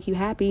aren't going to make you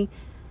happy.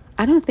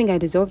 I don't think I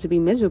deserve to be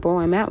miserable.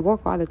 I'm at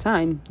work all the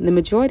time. The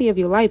majority of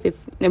your life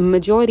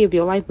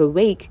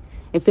awake,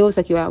 it feels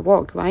like you're at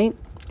work, right?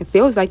 It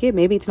feels like it.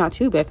 Maybe it's not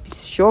true, but it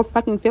sure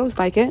fucking feels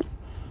like it.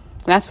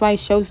 That's why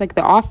shows like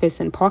The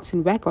Office and Parks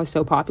and Rec are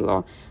so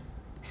popular.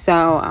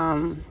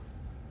 So,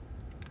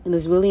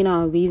 there's really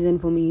not a reason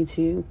for me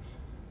to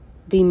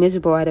be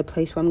miserable at a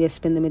place where I'm going to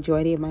spend the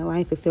majority of my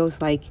life. It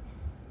feels like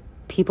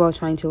people are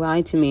trying to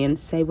lie to me and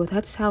say, well,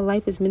 that's how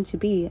life is meant to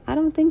be. I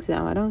don't think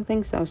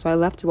so. So I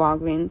left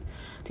Walgreens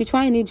to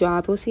try a new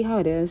job. We'll see how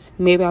it is.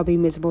 Maybe I'll be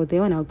miserable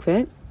there and I'll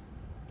quit.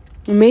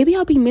 Maybe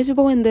I'll be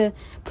miserable in the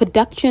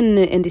production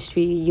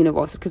industry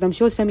universe, because I'm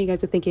sure some of you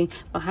guys are thinking,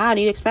 well, how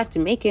do you expect to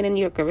make it in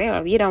your career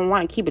if you don't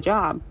want to keep a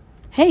job?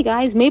 Hey,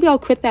 guys, maybe I'll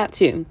quit that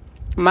too.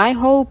 My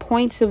whole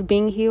point of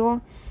being here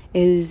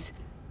is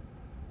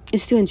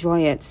to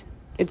enjoy it.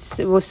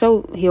 We're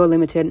so here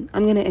limited.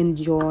 I'm going to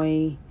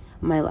enjoy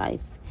my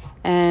life.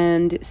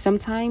 And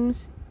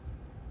sometimes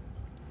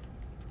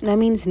that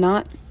means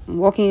not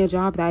working a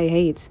job that I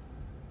hate.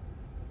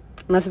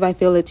 Unless if I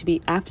feel it to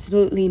be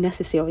absolutely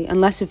necessary.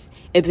 Unless if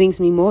it brings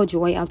me more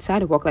joy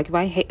outside of work. Like if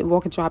I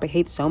work a job I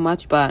hate so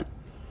much, but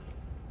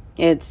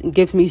it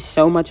gives me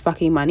so much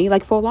fucking money.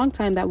 Like for a long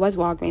time, that was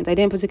Walgreens. I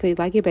didn't particularly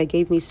like it, but it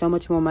gave me so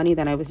much more money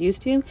than I was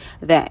used to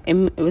that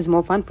it was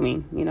more fun for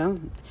me,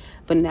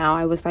 But now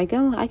I was like,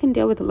 oh, I can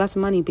deal with less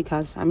money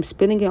because I'm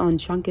spending it on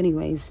junk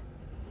anyways.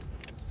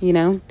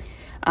 Yeah,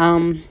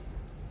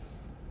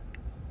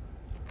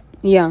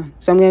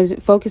 so I'm going to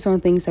focus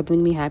on things that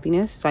bring me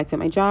happiness. So I quit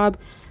my job.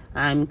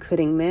 I'm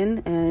quitting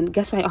men. And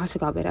guess what I also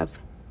got rid of?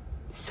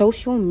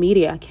 Social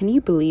media. Can you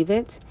believe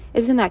it?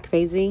 Isn't that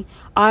crazy?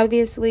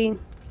 Obviously,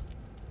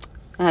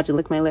 I had to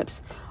lick my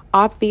lips.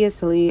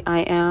 Obviously, I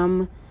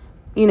am,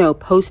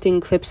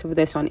 posting clips of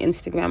this on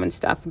Instagram and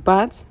stuff.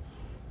 But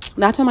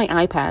that's on my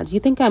iPad.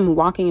 You think I'm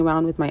walking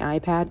around with my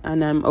iPad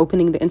and I'm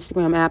opening the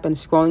Instagram app and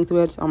scrolling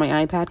through it on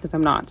my iPad? Because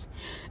I'm not.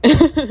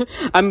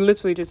 I'm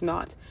literally just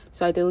not.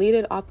 So I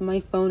deleted off my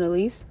phone, at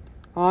least,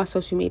 all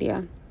social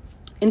media.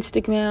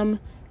 Instagram,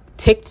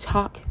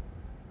 TikTok,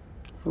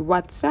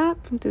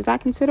 WhatsApp. Does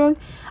that consider?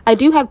 I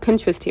do have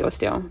Pinterest here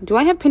still. Do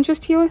I have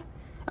Pinterest here?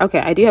 Okay,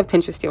 I do have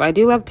Pinterest here. I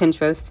do love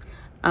Pinterest.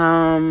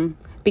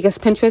 Because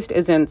Pinterest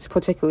isn't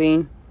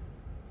particularly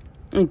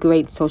a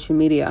great social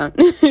media.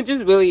 It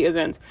just really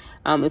isn't.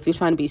 If you're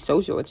trying to be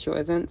social, it sure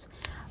isn't.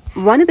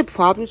 One of the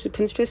problems with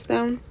Pinterest,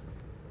 though,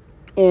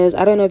 is,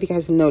 I don't know if you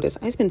guys noticed,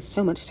 I spend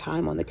so much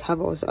time on the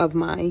covers of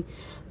my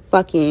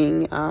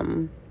fucking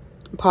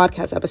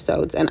podcast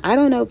episodes. And I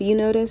don't know if you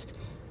noticed,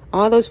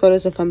 all those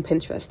photos are from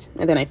Pinterest.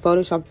 And then I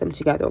photoshopped them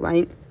together,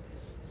 right?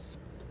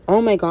 Oh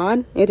my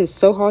God, it is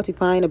so hard to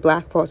find a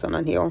black person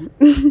on here.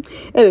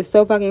 It is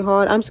so fucking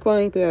hard. I'm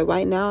scrolling through it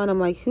right now and I'm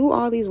like, who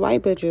are these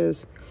white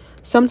bitches?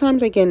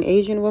 Sometimes I get an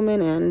Asian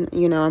woman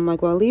and, I'm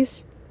like, well, at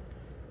least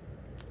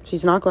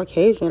she's not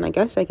Caucasian. I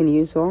guess I can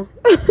use her.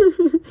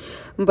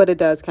 But it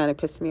does kind of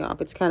piss me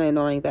off. It's kind of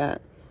annoying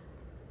that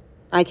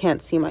I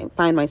can't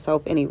find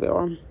myself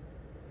anywhere.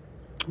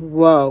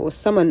 Whoa,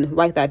 someone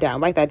write that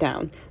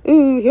down.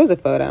 Ooh, here's a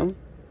photo.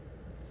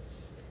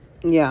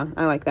 Yeah,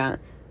 I like that.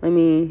 Let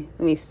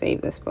me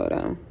save this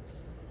photo.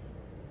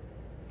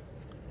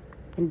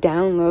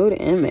 Download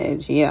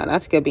image. Yeah,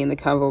 that's gonna be in the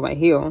cover right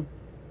here.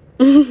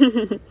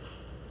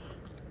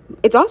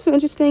 It's also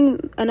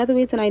interesting. Another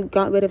reason I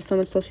got rid of so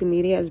much social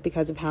media is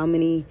because of how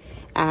many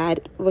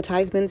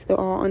advertisements there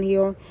are on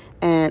here.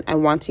 And I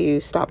want to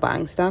stop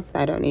buying stuff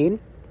that I don't need.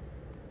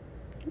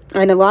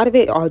 And a lot of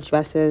it are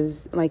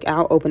dresses. Like,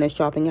 I'll open a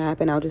shopping app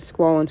and I'll just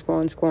scroll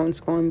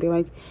and be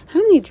like, how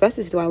many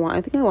dresses do I want?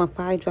 I think I want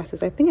 5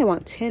 dresses. I think I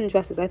want 10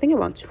 dresses. I think I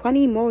want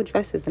 20 more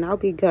dresses and I'll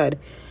be good.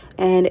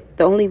 And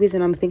the only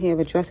reason I'm thinking of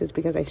a dress is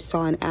because I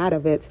saw an ad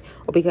of it,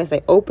 or because I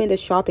opened a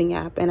shopping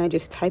app and I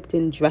just typed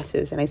in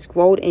dresses and I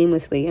scrolled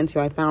aimlessly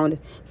until I found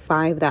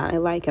 5 that I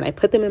like, and I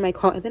put them in my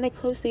cart, and then I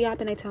close the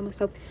app and I tell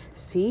myself,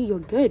 see, you're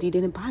good, you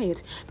didn't buy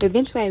it. But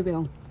eventually I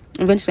will.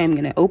 Eventually I'm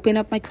going to open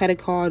up my credit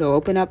card or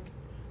open up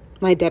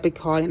my debit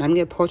card and I'm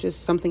going to purchase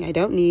something I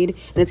don't need,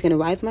 and it's going to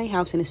arrive at my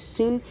house,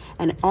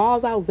 and all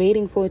while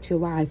waiting for it to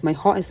arrive, my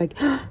heart is like,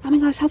 oh my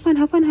gosh, how fun.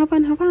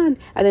 And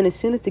then as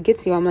soon as it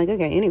gets here, I'm like,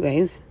 okay,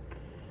 anyways,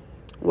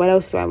 what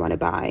else do I want to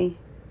buy?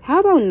 How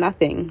about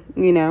nothing,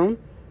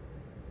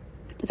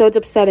 So it's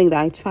upsetting that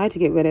I tried to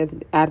get rid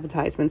of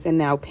advertisements and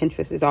now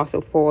Pinterest is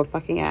also full of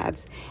fucking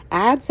ads.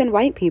 Ads and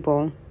white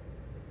people.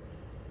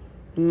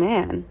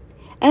 Man.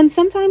 And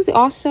sometimes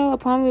also a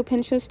problem with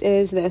Pinterest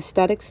is the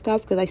aesthetic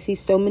stuff, because I see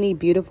so many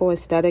beautiful,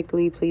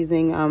 aesthetically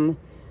pleasing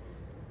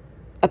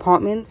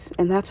apartments,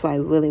 and that's what I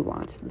really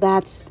want.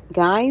 That's,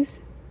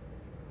 guys,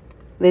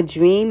 the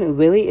dream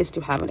really is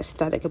to have an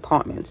aesthetic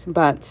apartment,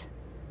 but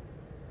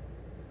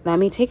that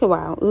may take a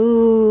while.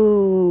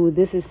 Ooh,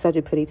 this is such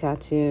a pretty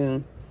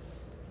tattoo.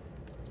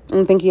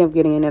 I'm thinking of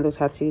getting another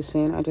tattoo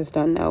soon. I just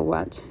don't know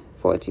what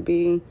for it to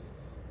be.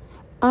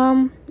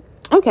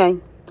 Okay.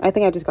 I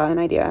think I just got an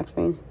idea,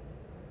 actually.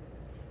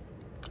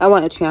 I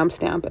want a tramp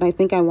stamp, and I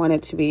think I want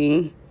it to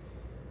be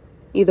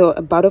either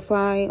a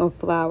butterfly or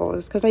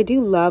flowers, because I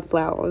do love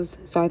flowers.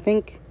 So I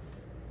think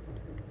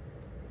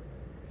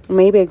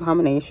maybe a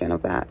combination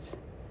of that.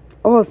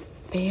 Or a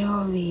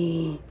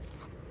fairy.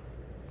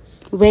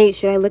 Wait,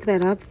 should I look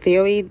that up?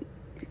 Fairy?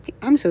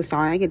 I'm so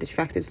sorry. I get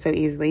distracted so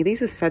easily.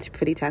 These are such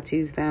pretty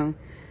tattoos, though.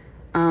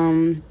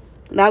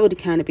 That would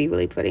kind of be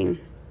really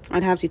pretty.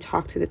 I'd have to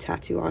talk to the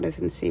tattoo artist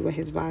and see what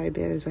his vibe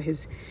is, what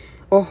his,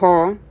 or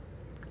her,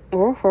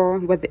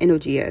 what the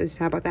energy is.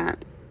 How about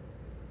that?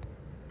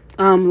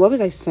 What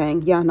was I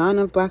saying? Yeah, not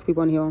enough black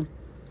people in here.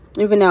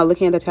 Even now,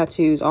 looking at the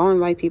tattoos, all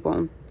white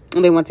people.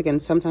 And then once again,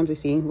 sometimes I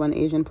see one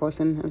Asian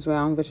person as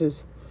well, which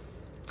is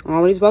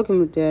always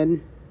welcomed.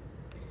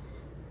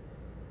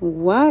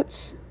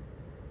 What?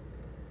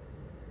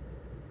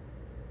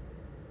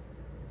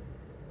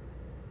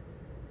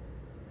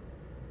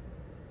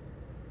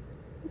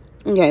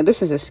 Okay,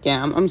 this is a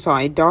scam. I'm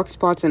sorry. Dark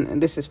spots,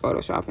 and this is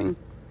photoshopping.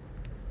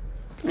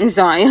 I'm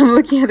sorry. I'm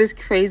looking at this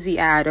crazy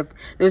ad of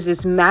there's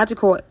this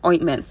magical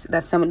ointment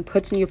that someone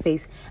puts in your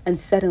face, and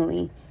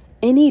suddenly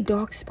any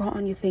dark spot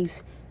on your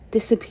face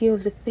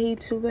disappears, it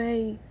fades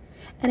away.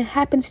 And it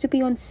happens to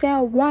be on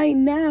sale right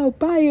now.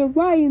 Buy it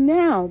right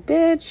now,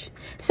 bitch.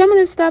 Some of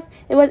this stuff,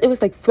 it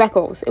was like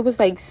freckles. It was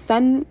like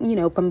sun,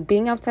 from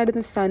being outside in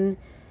the sun,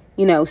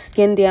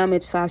 skin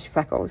damage /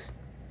 freckles.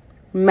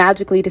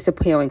 Magically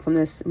disappearing from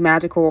this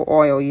magical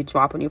oil you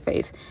drop on your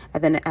face,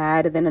 and then an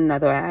ad, and then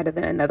another ad, and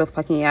then another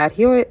fucking ad.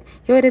 Here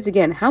it is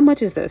again. How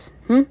much is this?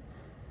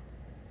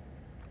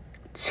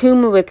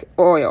 Turmeric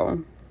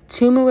oil,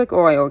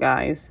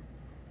 guys.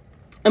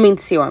 I mean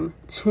serum.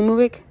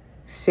 Turmeric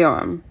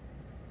serum.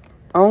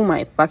 Oh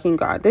my fucking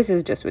god, this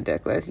is just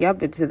ridiculous.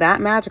 Yep, it's that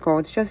magical.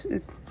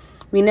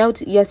 We know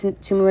yes,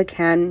 turmeric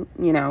can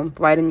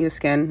brighten your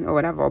skin or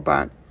whatever,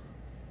 but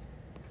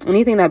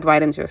anything that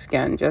brightens your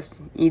skin,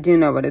 you do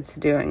know what it's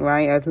doing,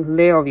 right? A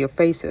layer of your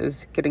face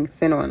is getting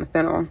thinner and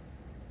thinner.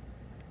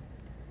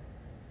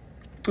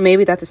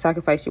 Maybe that's a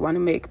sacrifice you want to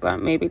make,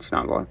 but maybe it's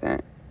not worth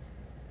it.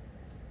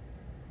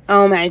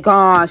 Oh my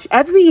gosh.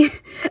 Every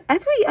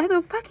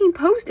other fucking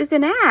post is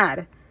an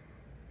ad.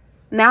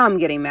 Now I'm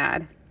getting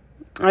mad.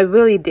 I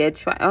really did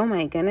try. Oh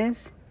my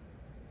goodness.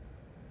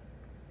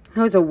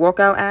 Here's a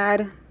workout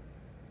ad.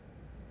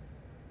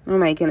 Oh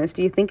my goodness.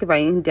 Do you think if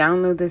I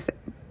download this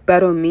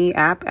Better Me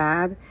app,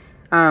 then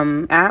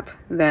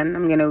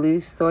I'm gonna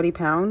lose 30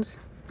 pounds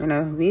in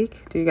a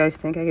week? Do you guys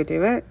think I could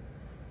do it?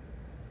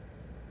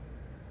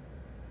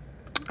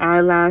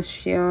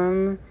 Eyelash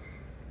serum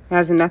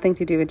has nothing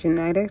to do with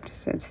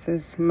genetics. It's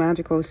this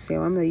magical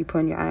serum that you put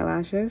on your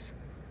eyelashes,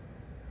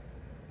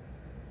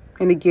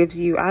 and it gives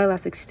you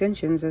eyelash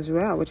extensions as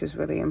well, which is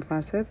really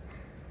impressive.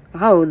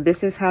 Oh,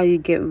 this is how you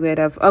get rid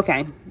of...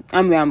 Okay,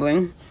 I'm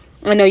rambling.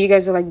 I know you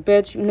guys are like,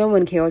 bitch, no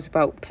one cares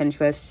about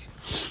Pinterest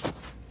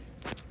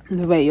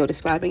the way you're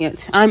describing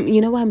it.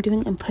 You know what I'm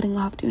doing? I'm putting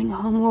off doing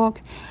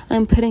homework.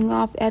 I'm putting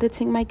off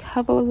editing my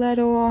cover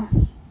letter.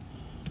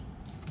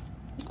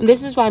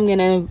 This is why I'm going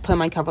to put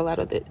my cover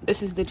letter.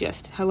 This is the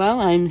gist. Hello,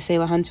 I'm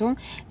Sailor Hunter,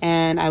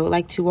 and I would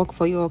like to work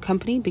for your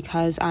company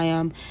because I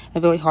am a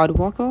very hard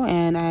worker,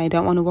 and I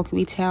don't want to work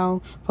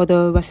retail for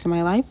the rest of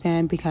my life,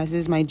 and because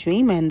this is my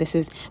dream, and this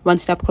is one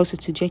step closer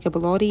to Jacob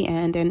Elordi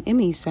and an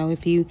Emmy. So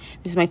this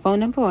is my phone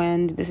number,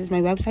 and this is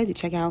my website to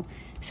check out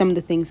some of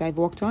the things I've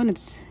worked on.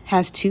 It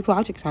has 2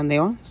 projects on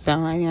there,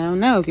 so I don't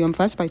know. If you're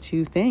impressed by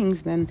 2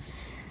 things, then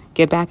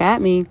get back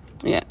at me.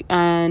 Yeah,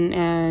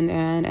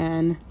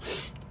 and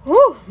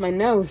whew, my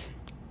nose.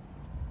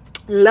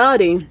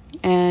 Lordy.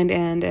 And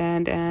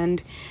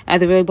at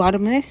the very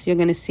bottom of this, you're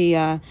going to see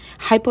a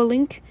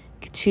hyperlink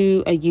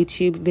to a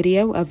YouTube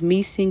video of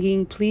me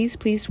singing Please,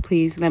 Please,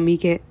 Please Let Me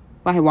Get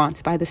What I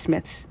Want by the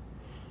Smiths.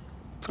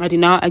 I do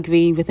not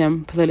agree with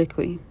them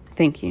politically.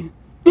 Thank you.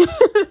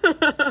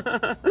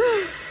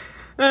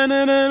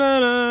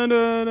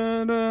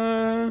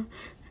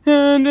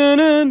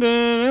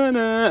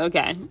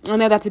 Okay. I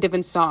know that's a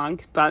different song,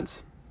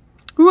 but...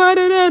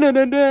 Okay.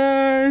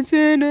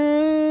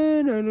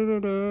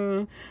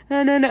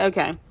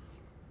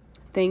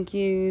 Thank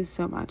you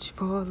so much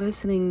for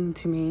listening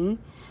to me.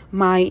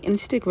 My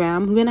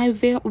Instagram, when I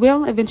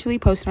will eventually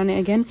post on it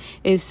again,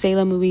 is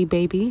Sailor Movie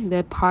Baby.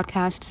 The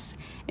podcast's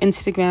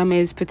Instagram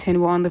is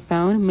Pretend We're on the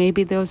Phone.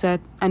 Maybe there's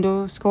a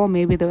underscore,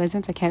 maybe there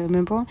isn't. I can't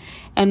remember.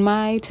 And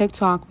my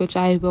TikTok, which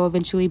I will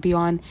eventually be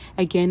on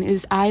again,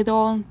 is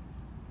either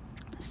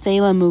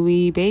Sailor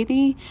Movie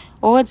Baby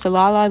or it's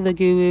Lala the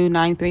Guru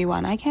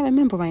 931. I can't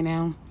remember right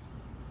now.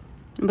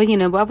 But, you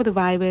know, whatever the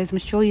vibe is, I'm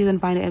sure you can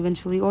find it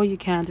eventually, or you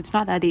can't. It's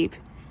not that deep.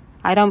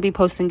 I don't be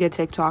posting good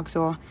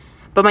TikToks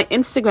but my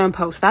Instagram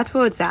post, that's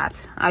where it's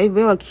at. I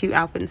wear cute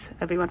outfits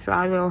every once in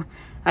a while.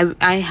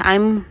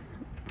 I'm,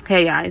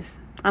 hey guys,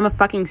 I'm a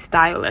fucking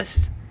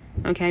stylist.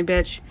 Okay,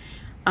 bitch.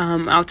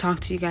 I'll talk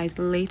to you guys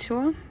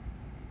later.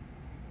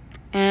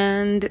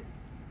 And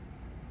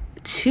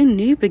 2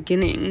 new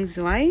beginnings,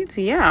 right?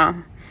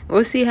 Yeah.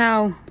 We'll see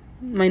how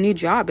my new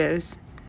job is.